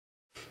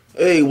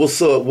Hey, what's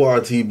up,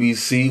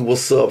 YTBC?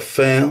 What's up,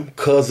 fam,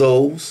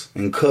 cuzzos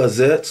and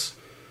cuzzettes?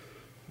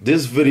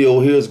 This video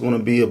here is going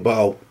to be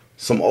about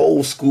some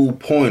old school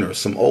pointers,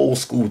 some old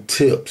school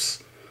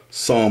tips,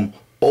 some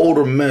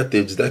older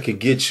methods that could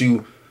get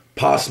you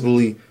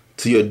possibly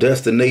to your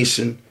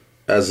destination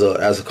as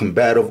a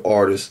combative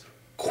artist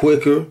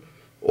quicker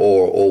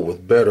or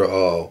with better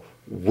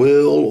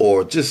will,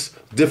 or just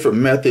different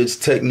methods,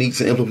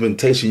 techniques, and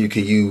implementation you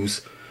can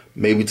use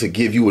maybe to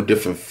give you a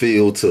different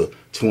feel, to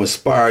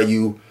inspire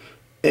you,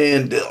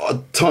 and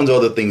tons of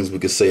other things we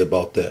could say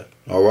about that.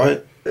 All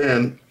right.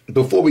 And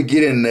before we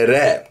get into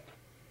that,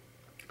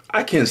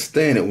 I can't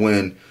stand it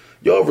when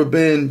y'all ever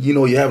been,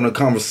 you're having a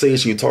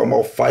conversation, you're talking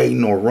about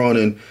fighting or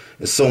running,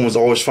 and someone's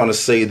always trying to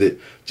say that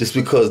just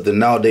because the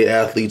nowadays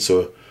athletes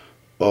are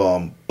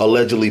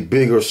allegedly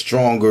bigger,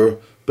 stronger,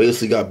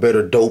 basically got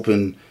better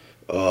doping,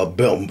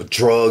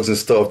 drugs and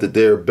stuff, that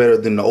they're better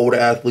than the older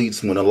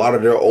athletes, when a lot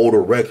of their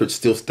older records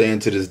still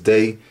stand to this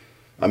day.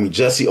 I mean,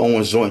 Jesse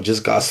Owens' joint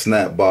just got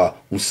snapped by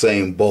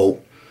Usain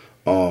Bolt.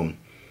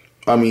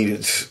 I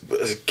mean,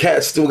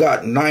 Cat still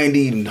got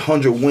 90 and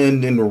 100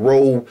 win in a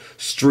row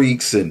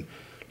streaks and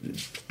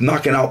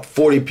knocking out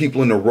 40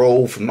 people in a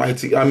row from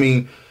 19. I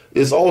mean,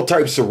 it's all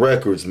types of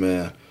records,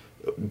 man.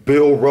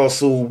 Bill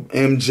Russell,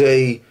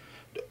 MJ,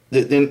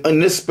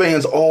 and this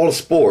spans all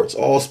sports,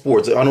 all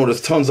sports. I know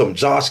there's tons of them.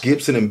 Josh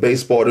Gibson in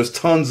baseball, there's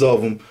tons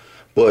of them.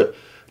 But,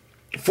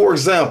 for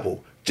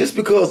example, just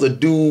because a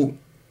dude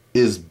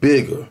is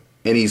bigger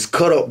and he's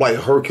cut up like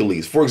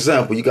Hercules. For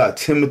example, you got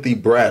Timothy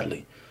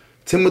Bradley.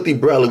 Timothy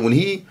Bradley, when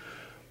he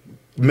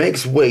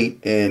makes weight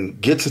and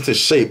gets into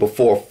shape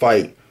before a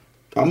fight,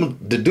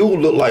 the dude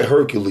look like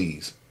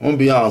Hercules. I'm going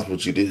to be honest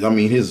with you. I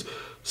mean, his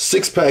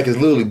six-pack is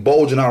literally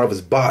bulging out of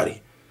his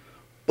body.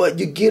 But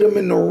you get him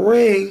in the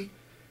ring,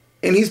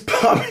 and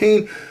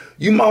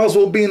you might as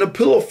well be in a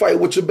pillow fight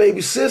with your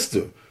baby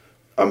sister.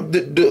 I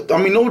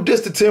mean, no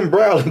diss to Tim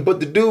Bradley,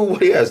 but the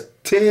dude, he has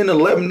 10,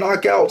 11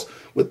 knockouts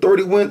with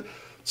 30 wins.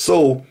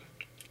 So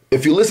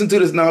if you listen to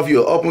this now, if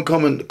you're an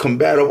up-and-coming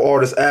combative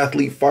artist,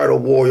 athlete, fighter,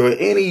 warrior,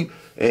 in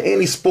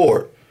any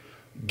sport,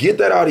 get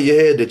that out of your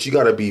head that you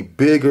got to be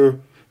bigger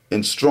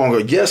and stronger.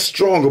 Yes,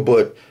 stronger,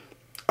 but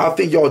I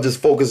think y'all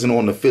just focusing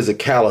on the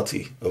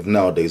physicality of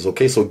nowadays,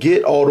 okay? So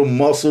get all the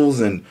muscles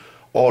and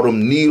all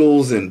them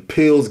needles and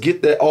pills,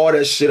 get all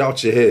that shit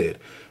out your head.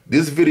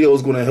 This video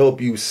is going to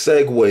help you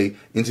segue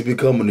into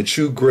becoming the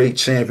true great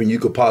champion you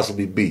could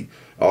possibly be.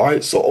 All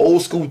right, so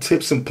old school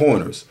tips and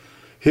pointers.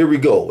 Here we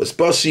go,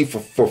 especially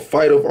for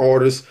fighter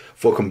artists,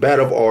 for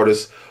combative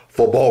artists,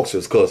 for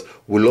boxers, because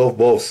we love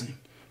boxing.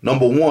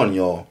 Number one,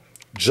 y'all,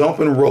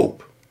 jumping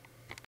rope.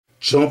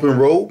 Jumping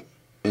rope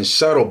and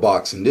shadow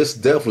boxing. This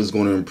definitely is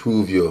going to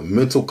improve your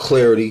mental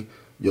clarity,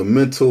 your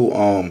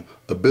mental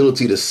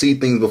ability to see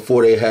things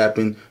before they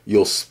happen,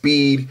 your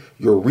speed,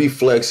 your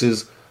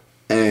reflexes.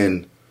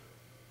 And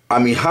I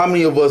mean, how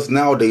many of us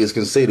nowadays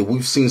can say that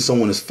we've seen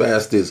someone as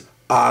fast as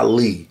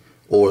Ali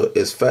or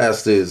as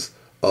fast as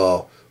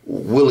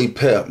Willie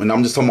Pep? And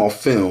I'm just talking about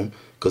film,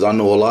 because I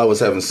know a lot of us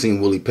haven't seen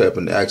Willie Pep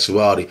in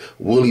actuality.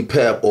 Willie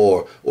Pep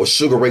or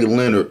Sugar Ray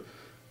Leonard,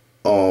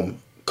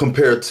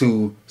 compared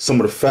to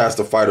some of the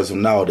faster fighters of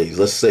nowadays.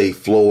 Let's say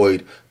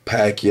Floyd,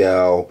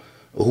 Pacquiao.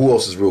 Who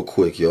else is real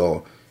quick,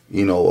 y'all?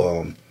 Who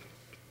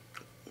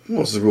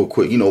else is real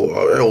quick?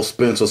 Errol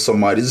Spence or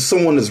somebody. This is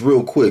someone that's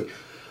real quick.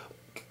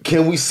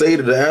 Can we say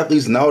that the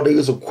athletes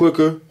nowadays are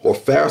quicker or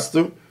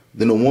faster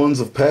than the ones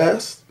of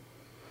past?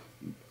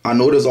 I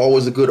know there's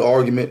always a good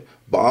argument,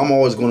 but I'm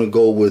always going to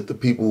go with the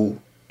people,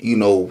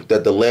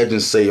 that the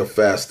legends say are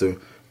faster,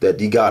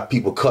 that you got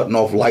people cutting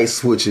off light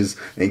switches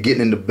and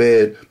getting into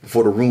bed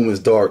before the room is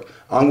dark.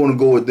 I'm going to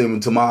go with them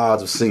until my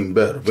odds have seen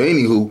better. But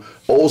anywho,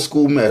 old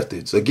school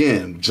methods.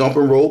 Again,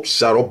 jumping rope,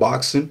 shadow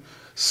boxing,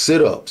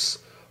 sit-ups,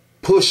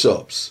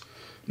 push-ups.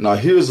 Now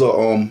here's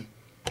a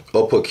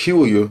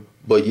peculiar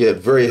but yet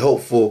very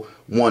helpful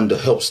one to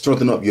help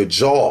strengthen up your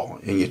jaw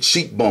and your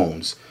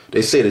cheekbones.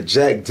 They say that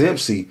Jack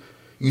Dempsey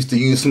used to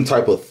use some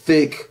type of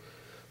thick,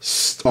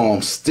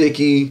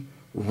 sticky,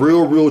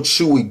 real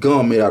chewy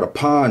gum made out of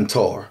pine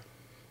tar,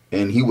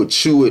 and he would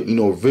chew it,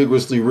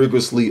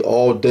 rigorously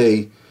all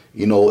day,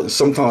 and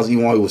sometimes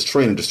even while he was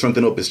training, to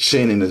strengthen up his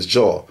chin and his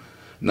jaw.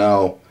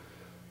 Now,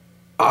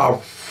 I'm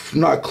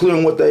not clear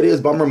on what that is,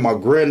 but I remember my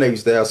granddad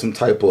used to have some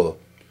type of,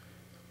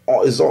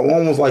 it's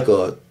almost like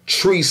a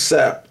tree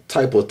sap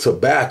type of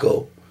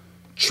tobacco,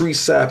 tree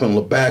sap and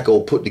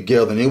tobacco put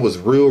together, and it was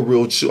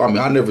real chew. I mean,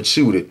 I never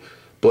chewed it,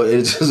 but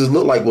it just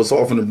looked like what's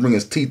often to bring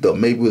his teeth up.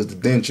 Maybe it was the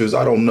dentures,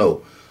 I don't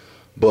know.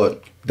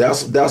 But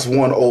that's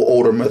one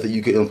older method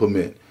you can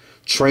implement.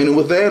 Training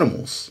with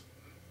animals.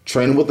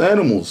 Training with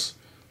animals.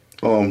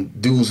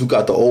 Dudes who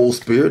got the old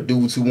spirit,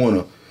 dudes who want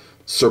to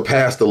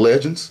surpass the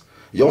legends.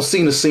 Y'all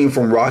seen the scene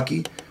from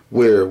Rocky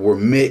where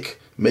Mick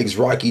makes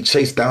Rocky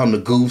chase down the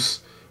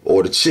goose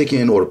or the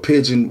chicken or the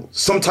pigeon,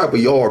 some type of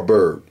yard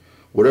bird,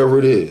 whatever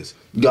it is.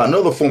 You got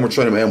another form of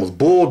training with animals,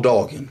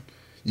 bulldogging.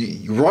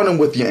 You running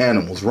with your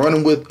animals,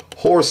 running with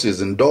horses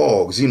and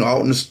dogs, you know,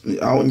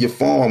 out in your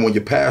farm or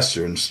your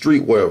pasture and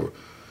street, wherever.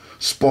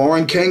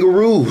 Sparring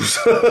kangaroos.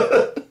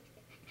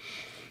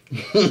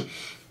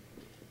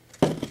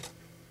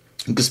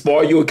 You can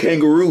spar you a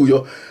kangaroo,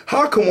 yo.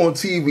 How come on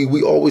TV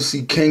we always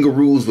see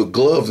kangaroos with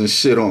gloves and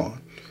shit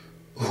on?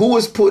 Who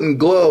is putting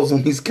gloves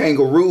on these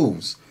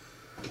kangaroos?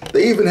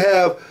 They even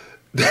have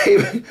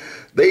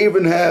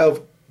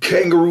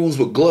kangaroos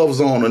with gloves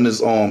on in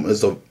this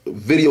it's a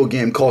video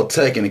game called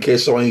Tekken. In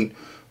case y'all ain't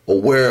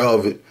aware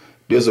of it,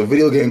 there's a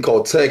video game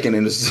called Tekken,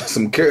 and there's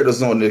some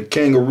characters on there,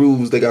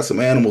 kangaroos. They got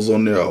some animals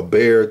on there, a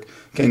bear,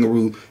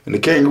 kangaroo, and the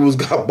kangaroos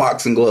got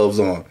boxing gloves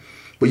on.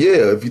 But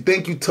yeah, if you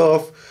think you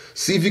tough,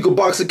 see if you can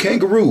box a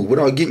kangaroo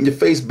without getting your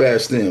face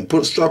bashed in.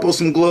 Strap on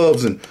some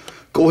gloves and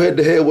go head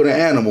to head with an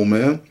animal,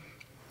 man.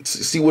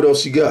 See what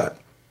else you got.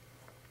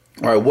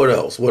 All right, what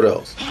else? What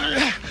else?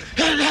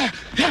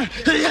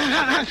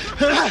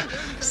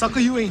 Sucker,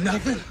 you ain't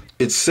nothing.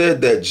 It's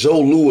said that Joe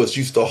Louis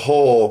used to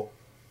haul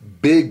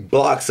big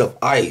blocks of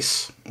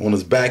ice on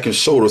his back and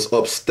shoulders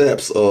up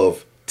steps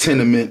of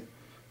tenement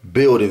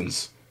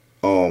buildings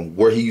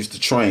where he used to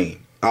train.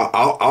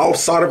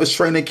 Outside of his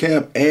training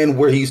camp and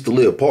where he used to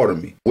live,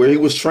 pardon me. Where he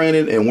was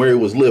training and where he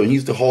was living. He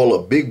used to haul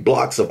up big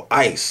blocks of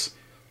ice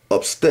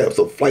up steps,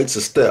 up flights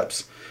of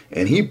steps.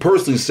 And he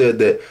personally said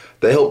that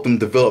helped him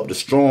develop the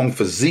strong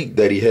physique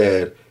that he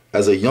had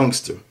as a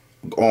youngster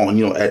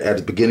at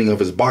the beginning of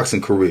his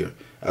boxing career.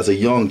 As a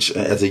young,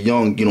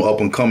 up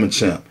and coming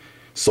champ.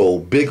 So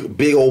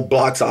big old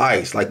blocks of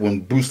ice. Like when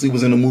Bruce Lee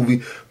was in the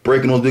movie,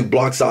 breaking those big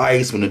blocks of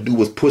ice, when the dude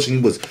was pushing,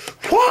 he was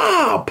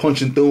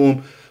punching through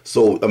him.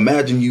 So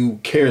imagine you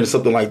carrying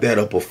something like that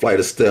up a flight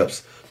of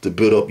steps to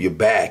build up your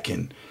back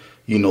and,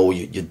 your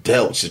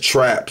delts, your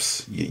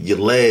traps, your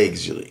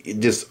legs,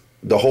 just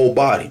the whole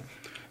body.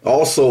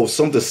 Also,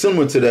 something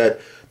similar to that,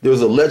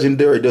 there's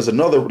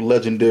another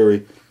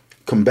legendary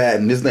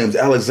combatant. His name's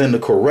Alexander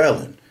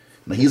Karelin.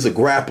 Now, he's a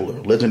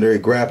legendary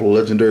grappler,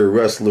 legendary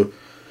wrestler.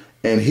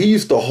 And he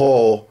used to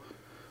haul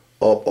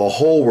up a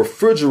whole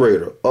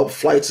refrigerator up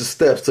flights of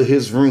steps to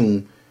his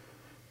room,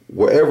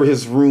 wherever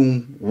his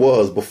room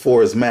was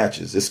before his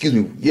matches. Excuse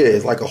me. Yeah,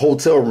 it's like a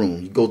hotel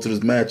room. You go to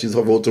his matches,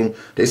 hotel room.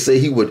 They say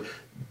he would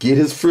get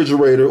his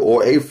refrigerator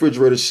or a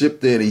refrigerator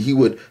shipped in, and he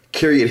would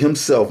carry it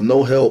himself,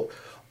 no help,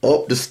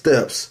 up the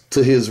steps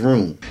to his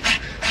room.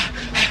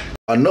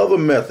 Another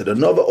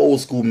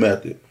old school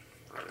method.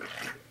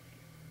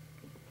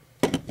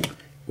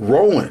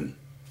 Rowing.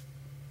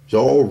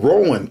 Y'all,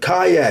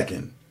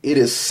 kayaking. It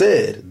is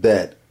said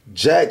that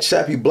Jack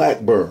Chappie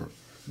Blackburn,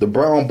 the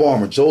Brown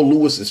Bomber, Joe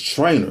Louis's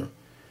trainer,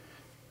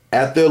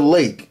 at their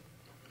lake,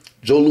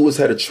 Joe Louis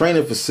had a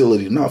training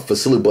facility,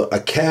 but a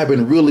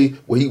cabin really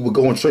where he would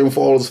go and train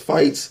for all his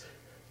fights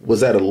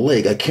was at a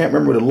lake. I can't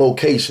remember the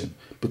location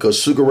because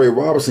Sugar Ray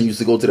Robinson used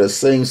to go to that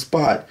same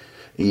spot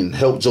and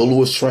help Joe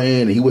Louis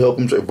train, and he would help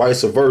him train,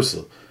 vice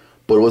versa.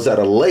 But it was at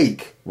a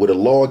lake with a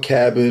log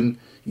cabin,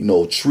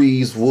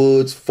 trees,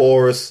 woods,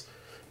 forests.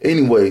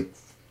 Anyway,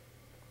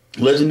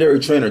 legendary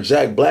trainer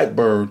Jack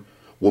Blackburn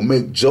will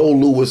make Joe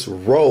Louis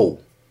row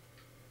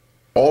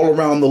all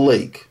around the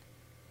lake.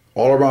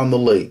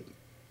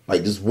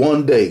 Like just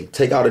one day,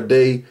 take out a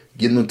day,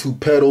 give them 2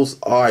 pedals.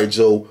 All right,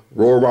 Joe,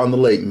 row around the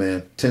lake,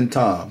 man, 10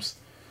 times.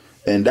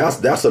 And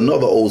that's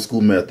another old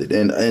school method.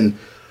 And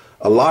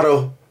a lot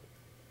of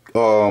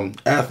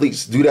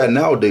athletes do that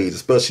nowadays,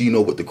 especially,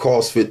 with the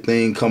CrossFit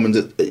thing coming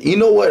to,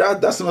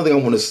 that's another thing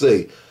I want to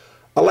say.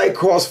 I like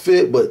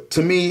CrossFit, but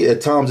to me,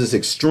 at times it's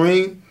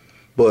extreme,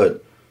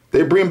 but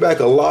they bring back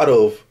a lot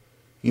of,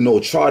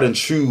 tried and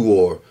true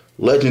or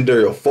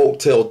legendary or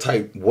folktale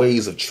type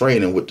ways of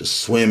training with the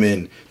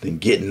swimming, then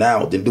getting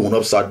out, then doing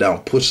upside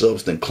down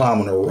push-ups, then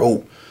climbing a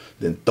rope,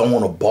 then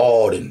throwing a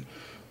ball, then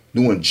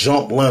doing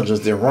jump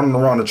lunges, then running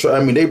around the track.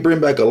 I mean, they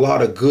bring back a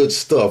lot of good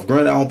stuff.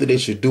 Granted, I don't think they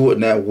should do it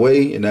in that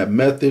way, in that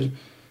method.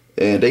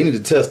 And they need to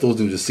test those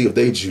dudes to see if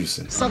they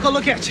juicing. Sucker,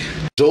 look at you.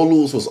 Joe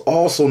Louis was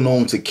also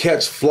known to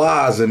catch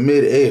flies in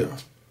midair.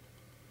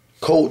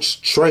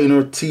 Coach,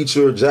 trainer,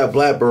 teacher, Jack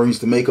Blackburn used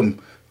to make him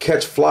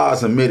catch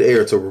flies in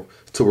midair to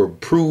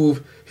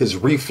improve his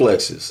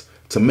reflexes,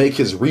 to make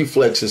his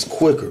reflexes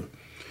quicker.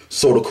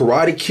 So the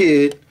Karate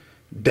Kid,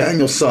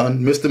 Daniel-san,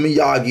 Mr.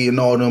 Miyagi, and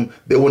all them,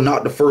 they were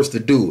not the first to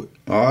do it.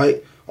 All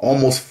right?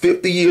 Almost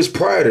 50 years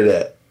prior to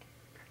that,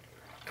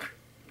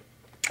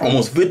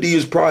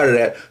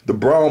 the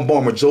Brown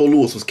Bomber Joe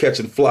Louis was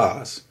catching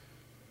flies.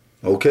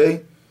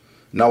 Okay?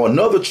 Now,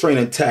 another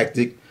training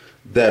tactic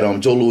that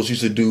Joe Louis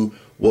used to do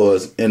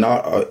was, and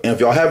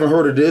if y'all haven't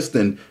heard of this,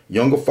 then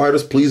younger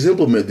fighters, please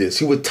implement this.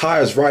 He would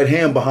tie his right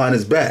hand behind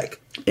his back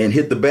and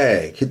hit the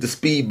bag, hit the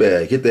speed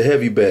bag, hit the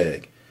heavy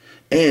bag.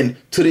 And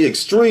to the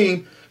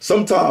extreme,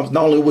 sometimes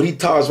not only would he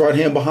tie his right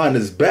hand behind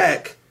his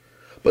back,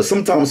 but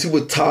sometimes he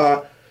would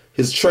tie,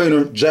 his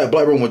trainer, Jack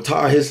Blackburn, would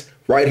tie his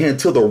right hand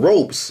to the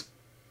ropes.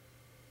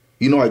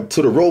 Like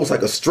to the ropes,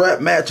 like a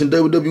strap match in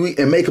WWE,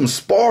 and make him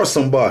spar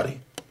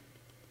somebody.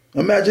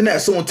 Imagine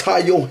that, someone tie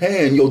your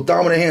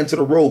dominant hand to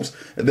the ropes,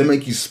 and then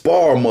make you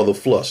spar a mother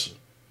flusher.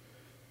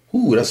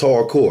 Ooh, that's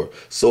hardcore.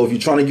 So if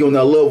you're trying to get on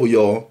that level,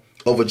 y'all,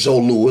 of a Joe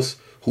Louis,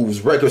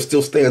 whose record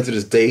still stands to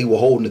this day, we're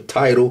holding the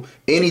title,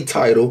 any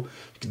title,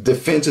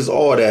 defenses,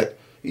 all that,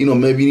 you know,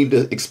 maybe you need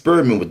to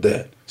experiment with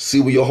that. See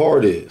where your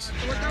heart is.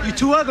 You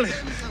too ugly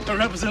to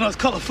represent us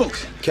color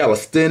folks.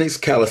 Calisthenics,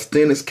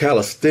 calisthenics,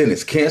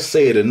 calisthenics. Can't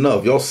say it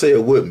enough. Y'all say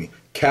it with me.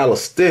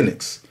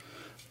 Calisthenics.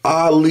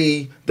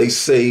 Ali, they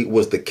say,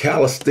 was the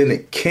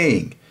calisthenic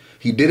king.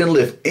 He didn't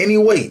lift any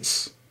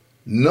weights.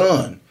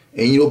 None.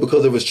 And you know,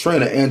 because of his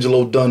trainer,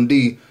 Angelo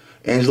Dundee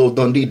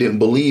didn't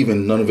believe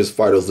in none of his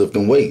fighters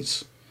lifting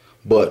weights.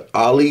 But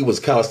Ali was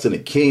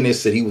calisthenic king. They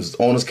said he was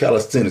on his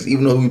calisthenics,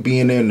 even though he would be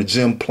in there in the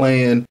gym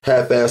playing,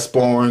 half-ass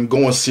sparring,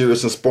 going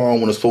serious and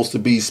sparring when it's supposed to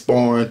be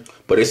sparring.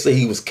 But they say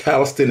he was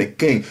calisthenic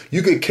king.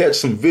 You could catch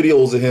some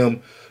videos of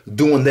him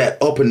doing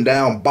that up and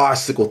down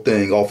bicycle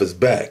thing off his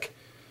back.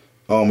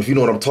 If you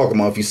know what I'm talking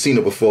about, if you've seen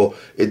it before,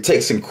 it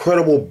takes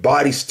incredible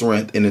body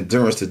strength and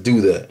endurance to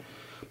do that.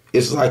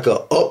 It's like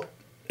how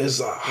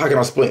can I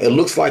explain? It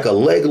looks like a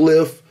leg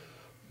lift,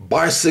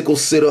 bicycle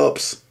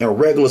sit-ups, and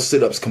regular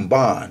sit-ups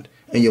combined.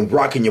 And you're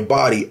rocking your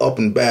body up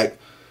and back.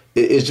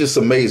 It's just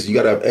amazing. You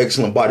got to have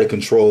excellent body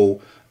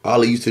control.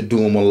 Ali used to do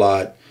them a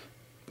lot.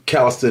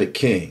 Calisthenic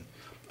king.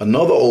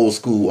 Another old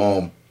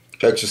school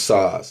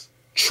exercise,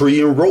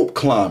 tree and rope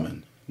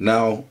climbing.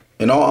 Now,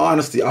 in all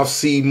honesty, I've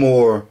seen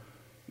more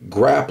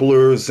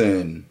grapplers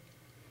and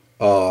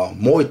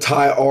Muay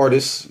Thai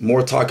artists,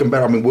 Muay Thai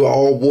combatants. I mean, we're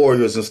all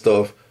warriors and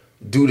stuff.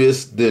 Do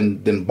this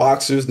than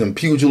boxers, than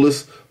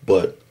pugilists.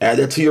 But add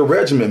that to your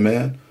regimen,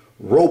 man.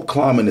 Rope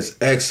climbing is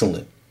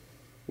excellent.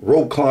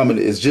 Rope climbing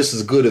is just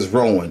as good as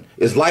rowing.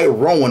 It's like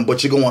rowing,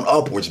 but you're going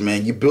upwards,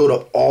 man. You build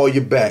up all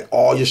your back,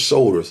 all your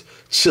shoulders,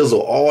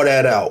 chisel all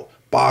that out.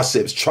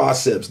 Biceps,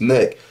 triceps,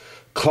 neck.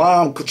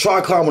 Try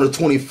climbing a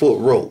 20-foot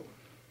rope.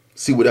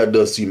 See what that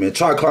does to you, man.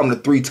 Try climbing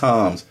it 3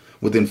 times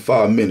within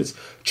 5 minutes.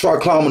 Try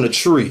climbing a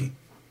tree,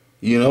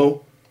 you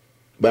know.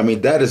 But I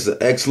mean, that is an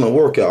excellent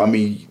workout. I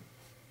mean,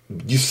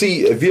 you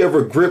see, have you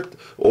ever gripped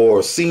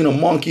or seen a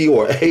monkey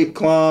or a ape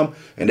climb?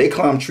 And they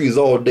climb trees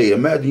all day.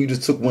 Imagine you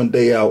just took one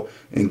day out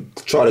and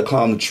try to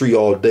climb the tree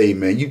all day,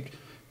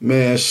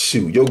 man.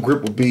 Shoot, your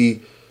grip would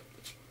be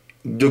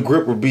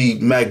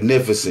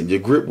magnificent. Your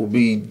grip would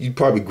be, you'd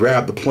probably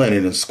grab the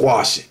planet and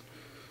squash it,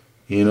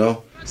 you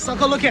know.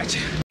 Sucker, look at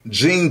you.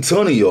 Gene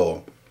Tunney,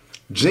 y'all.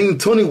 Gene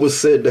Tunney was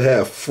said to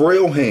have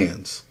frail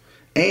hands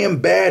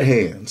and bad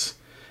hands.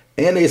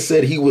 And they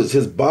said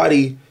his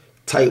body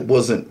type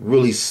wasn't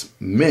really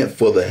meant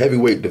for the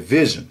heavyweight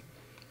division.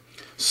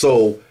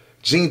 So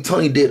Gene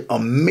Tunney did a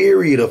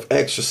myriad of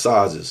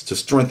exercises to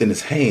strengthen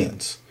his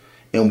hands.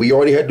 And we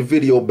already had the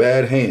video,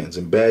 Bad Hands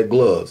and Bad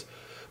Gloves.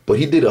 But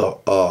he did a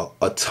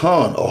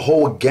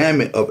whole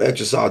gamut of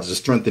exercises to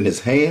strengthen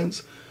his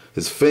hands,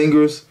 his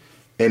fingers,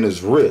 and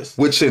his wrist,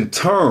 which in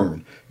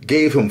turn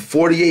gave him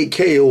 48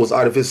 KOs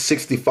out of his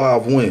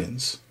 65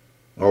 wins.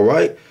 All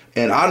right?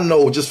 And I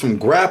know just from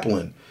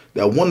grappling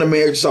that one of the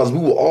main exercises we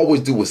will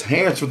always do was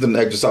hand strengthening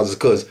exercises,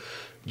 because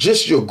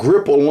just your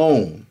grip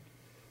alone,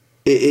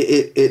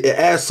 it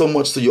adds so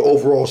much to your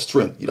overall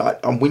strength. You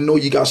know, we know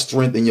you got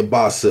strength in your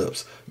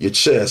biceps, your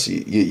chest,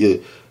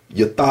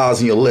 your thighs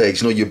and your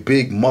legs, you know, your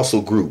big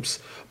muscle groups.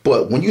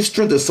 But when you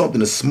strengthen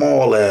something as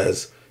small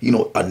as, you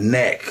know, a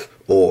neck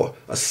or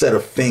a set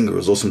of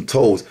fingers or some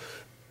toes,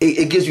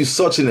 it gives you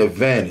such an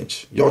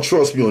advantage. Y'all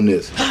trust me on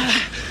this.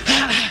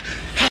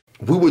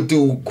 We would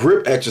do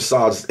grip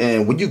exercises,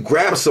 and when you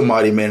grab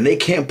somebody, man, they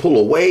can't pull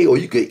away, or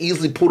you could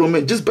easily put them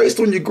in just based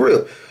on your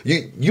grip.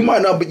 You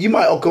might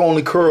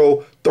only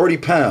curl 30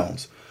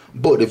 pounds,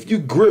 but if you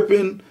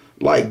gripping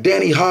like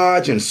Danny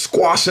Hodge and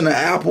squashing an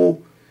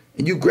apple,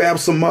 and you grab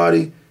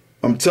somebody,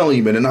 I'm telling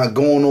you, man, they're not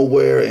going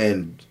nowhere.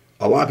 And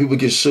a lot of people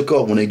get shook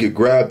up when they get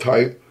grabbed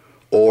tight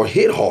or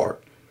hit hard.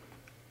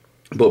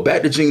 But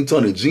back to Gene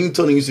Tunney. Gene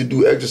Tunney used to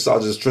do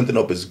exercises to strengthen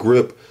up his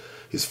grip,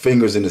 his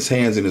fingers and his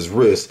hands and his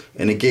wrists,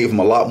 and it gave him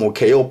a lot more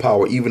KO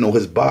power, even though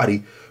his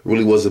body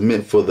really wasn't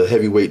meant for the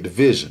heavyweight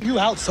division. You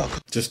out, sucker.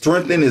 To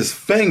strengthen his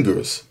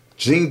fingers,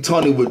 Gene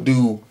Tunney would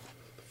do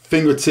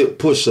fingertip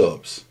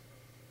push-ups.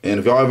 And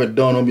if y'all haven't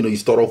done them, you know, you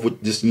start off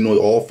with just, you know,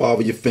 all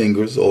 5 of your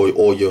fingers or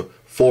your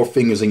 4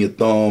 fingers and your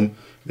thumb.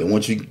 Then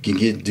once you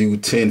can do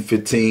 10,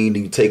 15,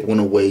 then you take one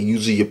away,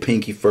 usually your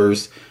pinky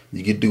first.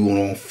 You can do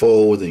it on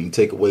 4, then you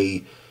take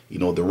away, you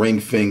know, the ring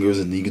fingers,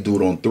 and then you can do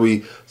it on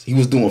 3. So he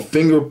was doing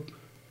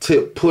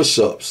fingertip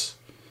push-ups,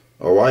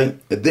 all right?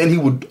 And then he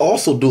would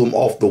also do them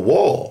off the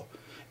wall.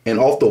 And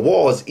off the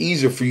wall, it's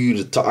easier for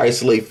you to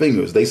isolate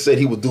fingers. They said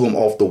he would do them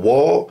off the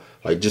wall,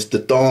 like just the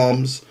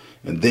thumbs,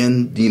 and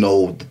then, you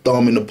know, the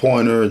thumb and the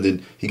pointer, and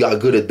then he got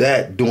good at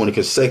that, doing it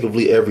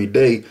consecutively every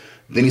day.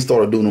 Then he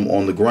started doing them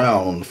on the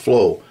ground, on the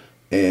floor.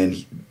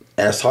 And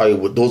that's how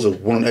those are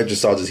one of the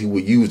exercises he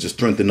would use to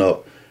strengthen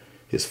up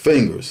his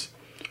fingers.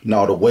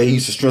 Now, the way he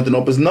used to strengthen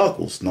up his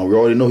knuckles. Now, we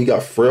already know he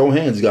got frail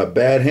hands. He got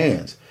bad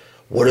hands.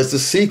 What is the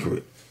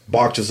secret?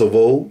 Boxers of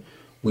old.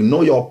 We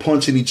know y'all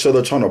punching each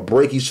other, trying to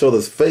break each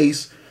other's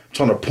face,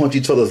 trying to punch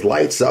each other's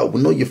lights out.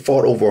 We know you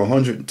fought over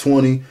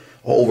 120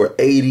 or over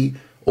 80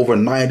 over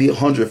 90,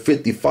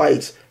 150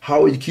 fights,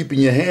 how are you keeping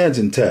your hands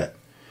intact?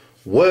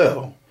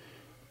 Well,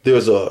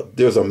 there's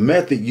a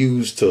method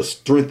used to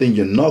strengthen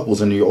your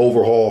knuckles and your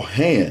overall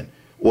hand,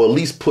 or at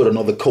least put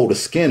another coat of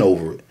skin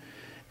over it.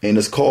 And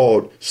it's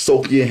called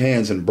soak your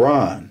hands in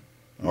brine.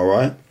 All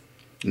right.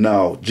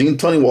 Now, Gene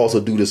Tunney will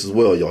also do this as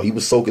well, y'all. He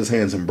would soak his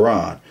hands in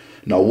brine.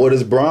 Now, what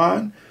is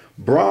brine?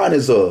 Brine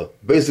is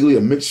basically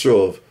a mixture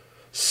of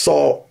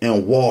salt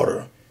and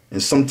water,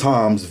 and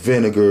sometimes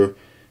vinegar,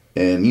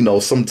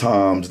 and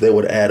sometimes they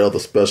would add other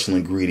special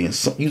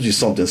ingredients. Usually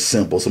something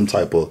simple, some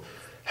type of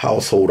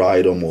household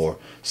item or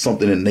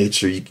something in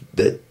nature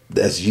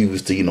that's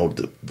used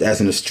to as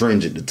an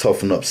astringent to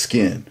toughen up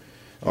skin.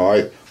 All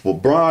right. Well,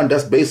 brine,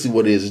 that's basically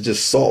what it is. It's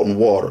just salt and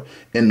water.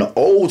 And the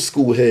old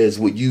school heads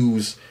would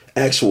use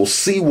actual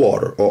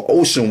seawater or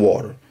ocean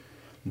water.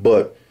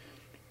 But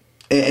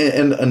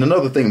and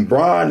another thing,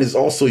 brine is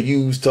also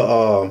used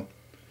to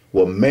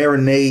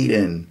marinate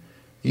and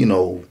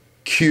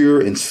cure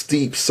and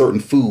steep certain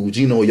foods.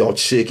 Y'all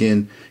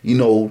chicken.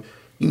 Your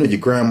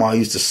grandma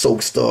used to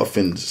soak stuff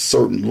in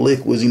certain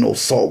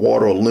liquids. Salt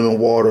water or lemon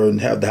water,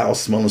 and have the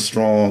house smelling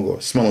strong or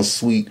smelling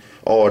sweet.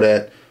 All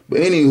that. But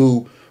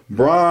anywho,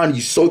 brine,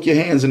 you soak your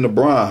hands in the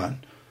brine.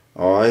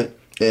 All right.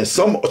 And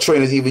some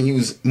trainers even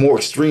use more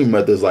extreme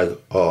methods like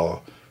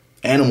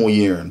animal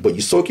urine. But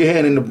you soak your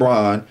hand in the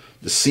brine,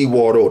 the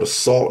seawater or the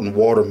salt and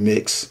water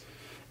mix.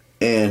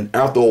 And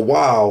after a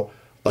while,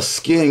 a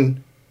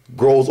skin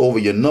grows over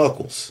your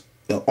knuckles.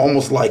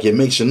 Almost like it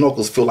makes your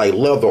knuckles feel like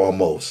leather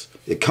almost.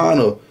 It kind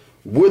of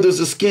withers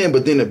the skin,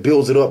 but then it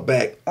builds it up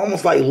back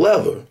almost like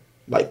leather,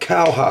 like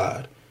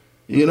cowhide,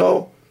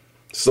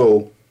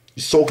 So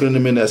you're soaking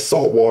them in that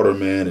salt water,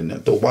 man. And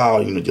after a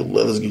while, your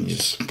leathers,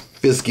 your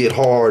fists get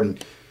hard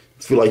and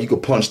feel like you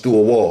could punch through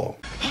a wall.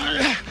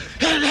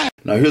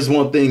 Now, here's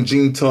one thing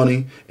Gene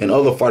Tunney and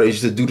other fighters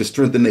used to do to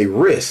strengthen their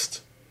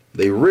wrist.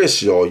 They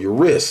wrist, y'all, your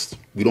wrist.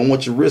 We don't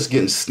want your wrist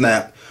getting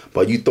snapped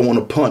by you throwing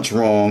a punch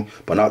wrong,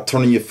 by not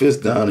turning your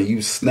fist down and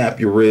you snap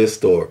your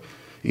wrist, or,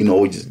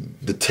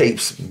 the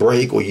tapes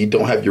break, or you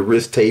don't have your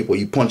wrist tape, or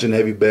you punch in a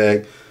heavy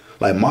bag.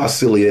 Like my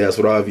silly ass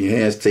without having your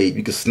hands taped,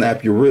 you can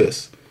snap your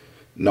wrist.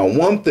 Now,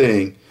 one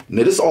thing,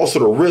 now this is also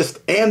the wrist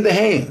and the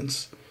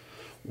hands.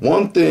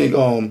 One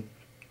thing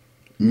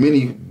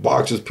many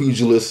boxers,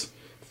 pugilists,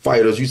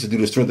 fighters used to do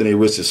to strengthen their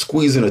wrists is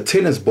squeezing a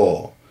tennis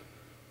ball,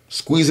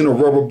 squeezing a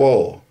rubber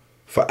ball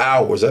for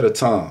hours at a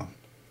time,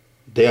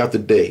 day after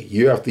day,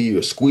 year after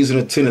year, squeezing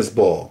a tennis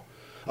ball.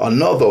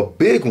 Another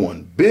big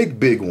one,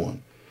 big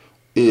one,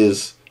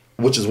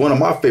 which is one of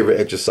my favorite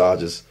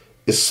exercises,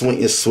 is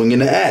swinging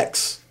the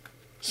axe.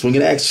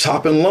 Swinging the axe,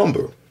 chopping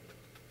lumber.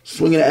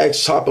 Swinging the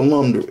axe, chopping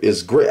lumber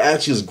is great.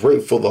 Actually, is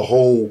great for the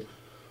whole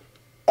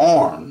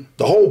arm,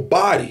 the whole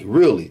body,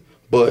 really.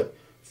 But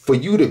for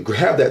you to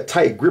have that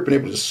tight grip and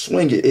able to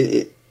swing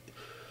it,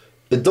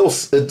 it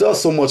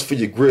does so much for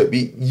your grip.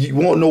 You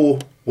won't know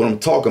what I'm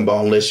talking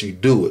about unless you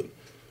do it.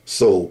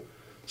 So,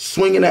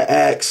 swinging an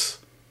axe,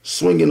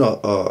 swinging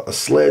a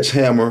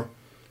sledgehammer,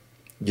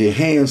 your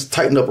hands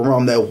tighten up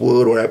around that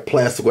wood or that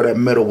plastic or that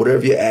metal,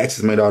 whatever your axe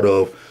is made out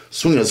of,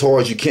 swing as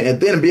hard as you can, and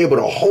then be able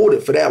to hold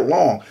it for that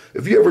long.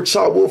 If you ever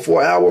chop wood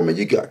for an hour, man,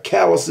 you got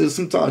calluses.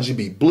 Sometimes you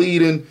be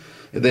bleeding.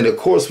 And then, of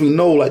course, we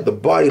know, like the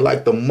body,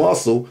 like the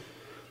muscle,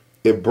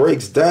 it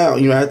breaks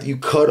down. After you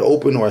cut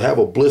open or have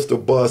a blister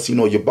bust,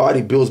 your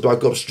body builds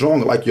back up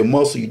stronger. Like your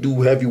muscle, you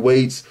do heavy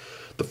weights,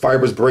 the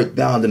fibers break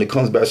down, then it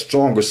comes back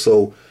stronger.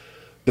 So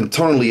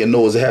internally, it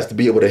knows it has to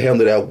be able to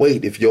handle that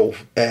weight if your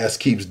ass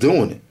keeps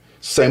doing it.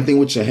 Same thing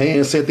with your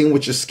hands, same thing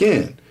with your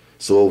skin.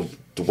 So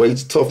the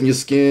weights toughen your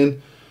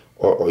skin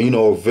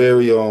are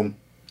very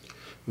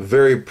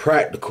very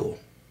practical,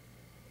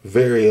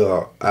 very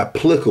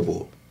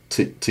applicable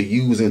to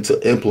use and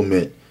to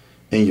implement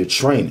in your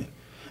training.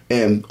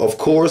 And of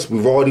course,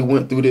 we've already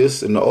went through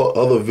this in the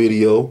other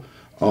video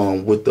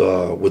with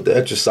the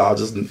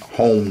exercises,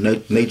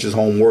 nature's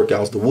home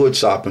workouts, the wood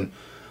chopping.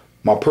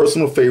 My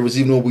personal favorites,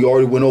 even though we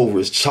already went over,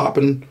 is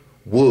chopping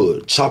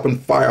wood, chopping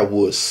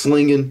firewood,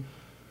 swinging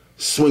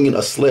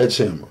a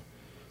sledgehammer.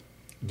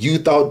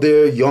 Youth out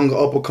there, young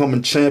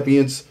up-and-coming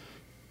champions,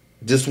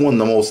 just one of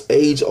the most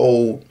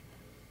age-old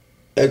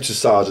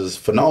exercises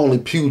for not only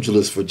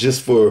pugilists,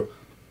 for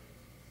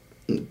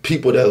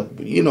people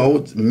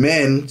that,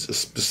 men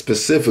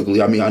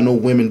specifically. I mean, I know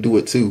women do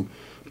it too,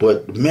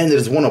 but men that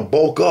just want to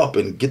bulk up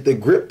and get their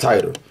grip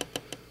tighter.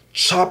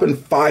 Chopping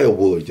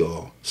firewood,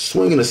 y'all.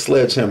 Swinging a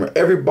sledgehammer.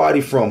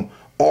 Everybody from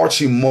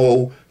Archie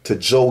Moe to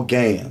Joe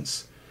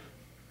Gans.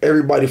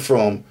 Everybody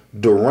from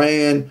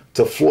Duran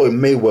to Floyd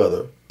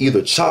Mayweather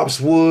either chops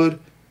wood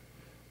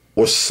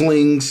or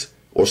swings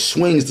the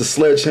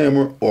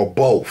sledgehammer or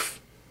both.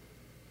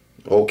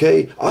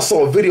 Okay, I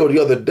saw a video the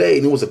other day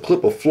and it was a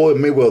clip of Floyd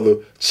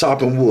Mayweather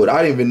chopping wood.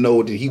 I didn't even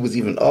know that he was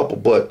even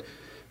up, but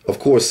of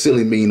course,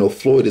 silly me,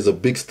 Floyd is a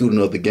big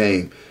student of the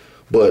game.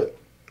 But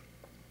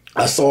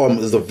I saw him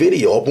as a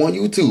video up on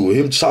YouTube,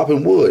 him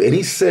chopping wood, and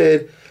he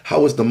said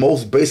how it's the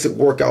most basic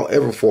workout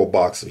ever for a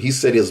boxer. He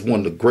said it's one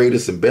of the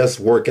greatest and best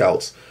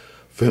workouts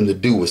for him to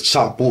do was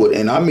chop wood.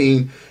 And I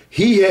mean,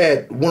 he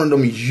had one of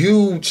them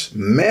huge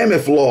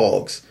mammoth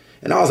logs.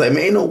 And I was like,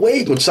 man, ain't no way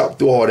he gonna chop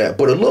through all that.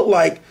 But it looked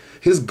like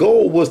his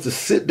goal was to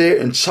sit there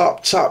and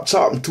chop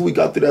until he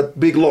got through that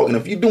big log. And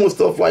if you're doing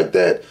stuff like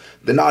that,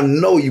 then I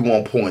know you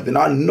on point. Then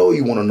I know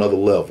you on another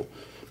level.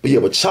 But yeah,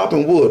 but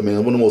chopping wood, man,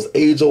 one of the most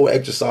age-old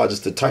exercises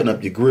to tighten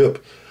up your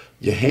grip,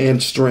 your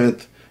hand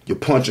strength, your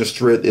punching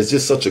strength. It's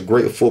just such a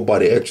great full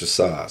body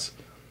exercise.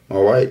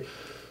 All right.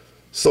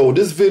 So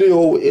this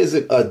video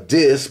isn't a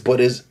diss,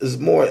 but it's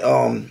more.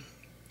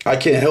 I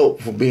can't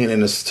help from being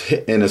an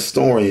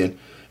historian,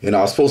 and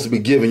I was supposed to be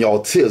giving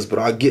y'all tips, but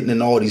I'm getting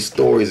in all these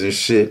stories and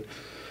shit.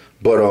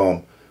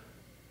 But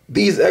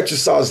these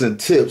exercises and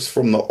tips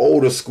from the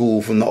older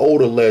school, from the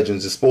older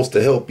legends, is supposed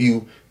to help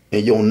you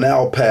in your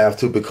now path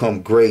to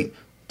become great,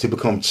 to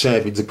become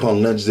champion, to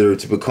become legendary,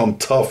 to become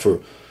tougher,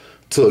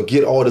 to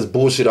get all this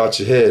bullshit out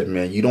your head,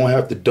 man. You don't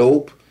have to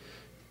dope.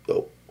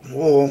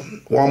 Well,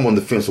 I'm on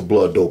the fence with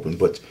blood doping,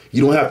 but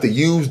you don't have to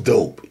use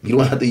dope. You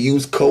don't have to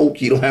use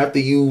coke. You don't have to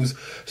use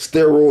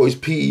steroids,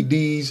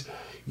 PEDs.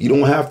 You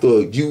don't have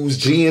to use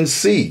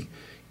GNC.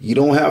 You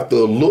don't have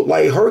to look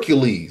like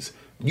Hercules.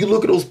 You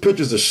look at those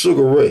pictures of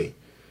Sugar Ray.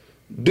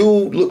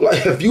 Dude look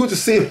like, if you were to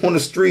see him on the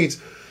streets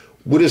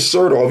with his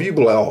shirt off, you'd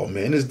be like, oh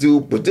man, this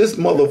dude, but this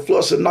mother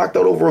flusher knocked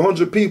out over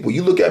 100 people.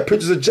 You look at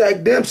pictures of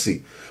Jack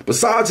Dempsey.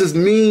 Besides his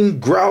mean,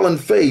 growling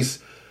face,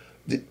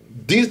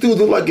 these dudes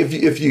look like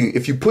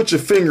if you put your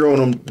finger on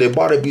them, their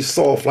body be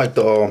soft like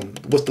the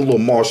what's the little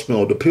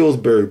marshmallow, the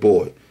Pillsbury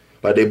boy.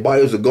 Like their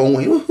bodies are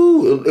going,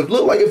 woohoo. It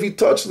looked like if you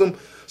touch them.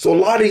 So a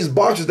lot of these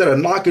boxers that are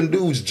knocking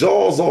dudes'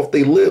 jaws off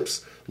their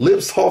lips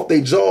off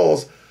their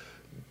jaws,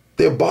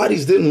 their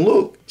bodies didn't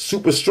look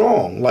super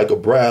strong like a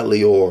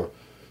Bradley or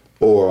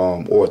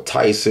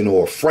Tyson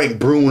or Frank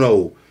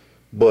Bruno.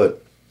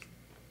 But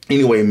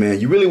anyway, man,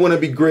 you really want to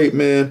be great,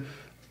 man.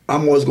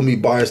 I'm always gonna be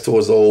biased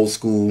towards the old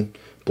school.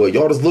 But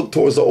y'all just look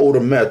towards the older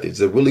methods.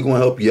 They're really going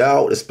to help you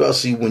out,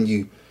 especially when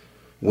you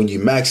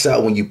max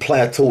out, when you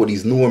plateau with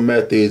these newer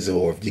methods,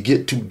 or if you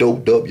get too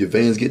doped up, your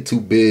veins get too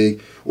big,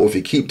 or if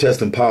you keep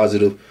testing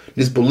positive.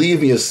 Just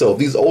believe in yourself.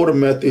 These older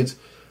methods,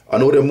 I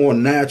know they're more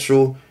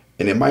natural,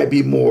 and it might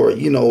be more,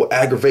 you know,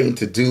 aggravating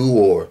to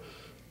do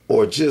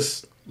or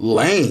just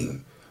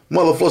lame.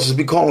 Motherfuckers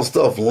be calling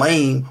stuff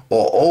lame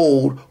or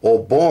old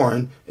or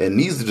boring, and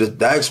these are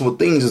the actual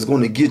things that's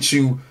going to get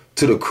you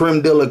to the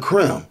creme de la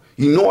creme.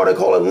 You know why they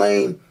call it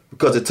lame?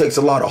 Because it takes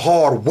a lot of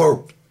hard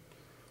work.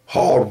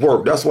 Hard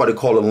work. That's why they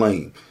call it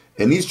lame.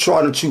 And these try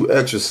and chew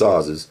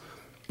exercises,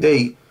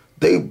 they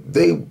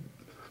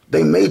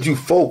made you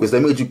focus.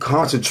 They made you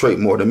concentrate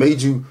more. They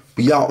made you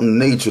be out in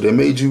nature. They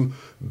made you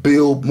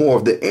build more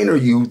of the inner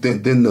you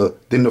than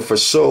the for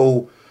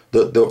show,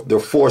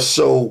 the for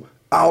show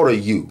outer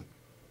you.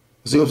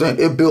 See what I'm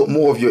saying? It built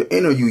more of your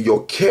inner you,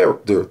 your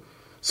character.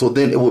 So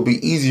then it would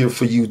be easier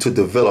for you to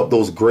develop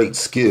those great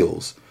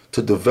skills,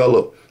 to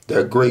develop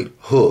that great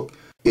hook.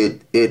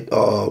 It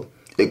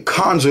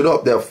conjured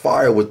up that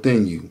fire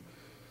within you.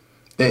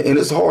 And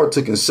it's hard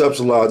to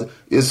conceptualize.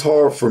 It's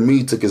hard for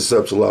me to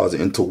conceptualize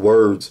it into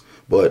words.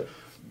 But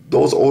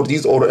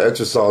these older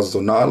exercises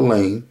are not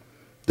lame.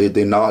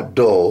 They're not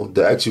dull.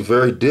 They're actually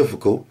very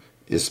difficult,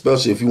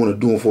 especially if you want to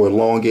do them for an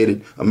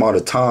elongated amount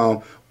of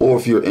time or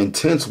if you're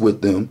intense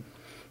with them.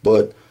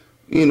 But,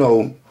 you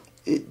know,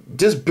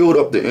 just build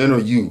up the inner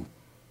you,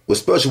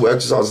 especially with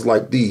exercises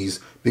like these,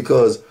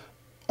 because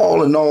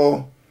all in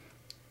all,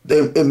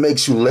 it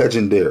makes you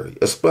legendary,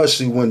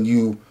 especially when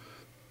you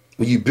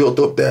built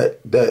up that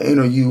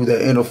inner you,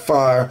 that inner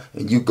fire,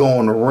 and you go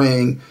in the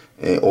ring,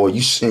 and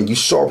you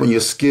sharpen your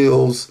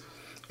skills.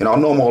 And I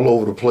know I'm all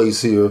over the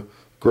place here,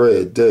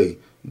 great day,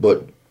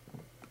 but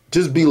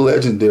just be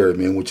legendary,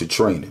 man, with your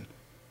training.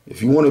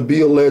 If you want to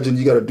be a legend,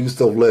 you got to do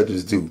stuff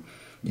legends do.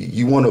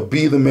 You want to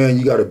be the man,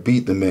 you got to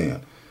beat the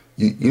man.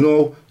 You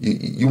want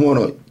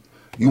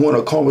to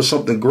accomplish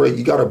something great,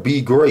 you got to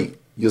be great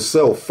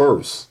yourself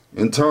first,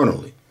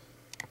 internally.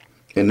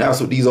 And that's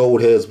what these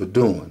old heads were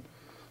doing.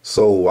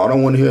 So I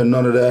don't want to hear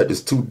none of that.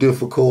 It's too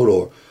difficult,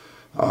 or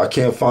I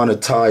can't find a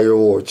tire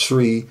or a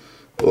tree,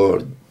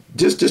 or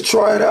just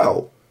try it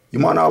out. You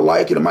might not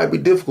like it. It might be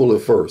difficult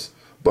at first,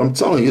 but I'm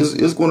telling you,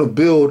 it's going to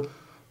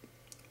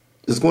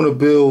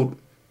build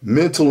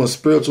mental and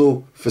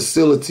spiritual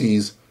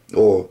facilities,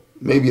 or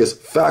maybe it's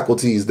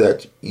faculties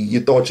that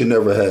you thought you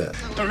never had.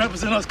 To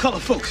represent us color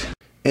folks.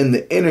 And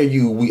the inner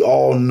you, we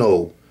all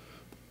know,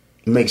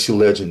 makes you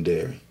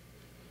legendary.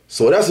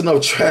 So that's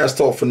enough trash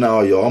talk for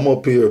now, y'all. I'm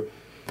up here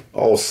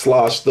all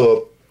sloshed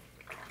up.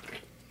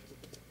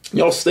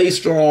 Y'all stay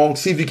strong.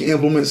 See if you can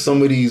implement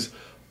some of these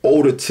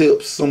older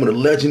tips, some of the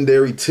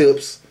legendary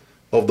tips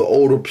of the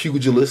older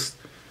pugilists.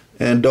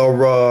 And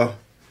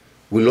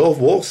we love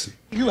boxing.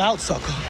 You out, sucker.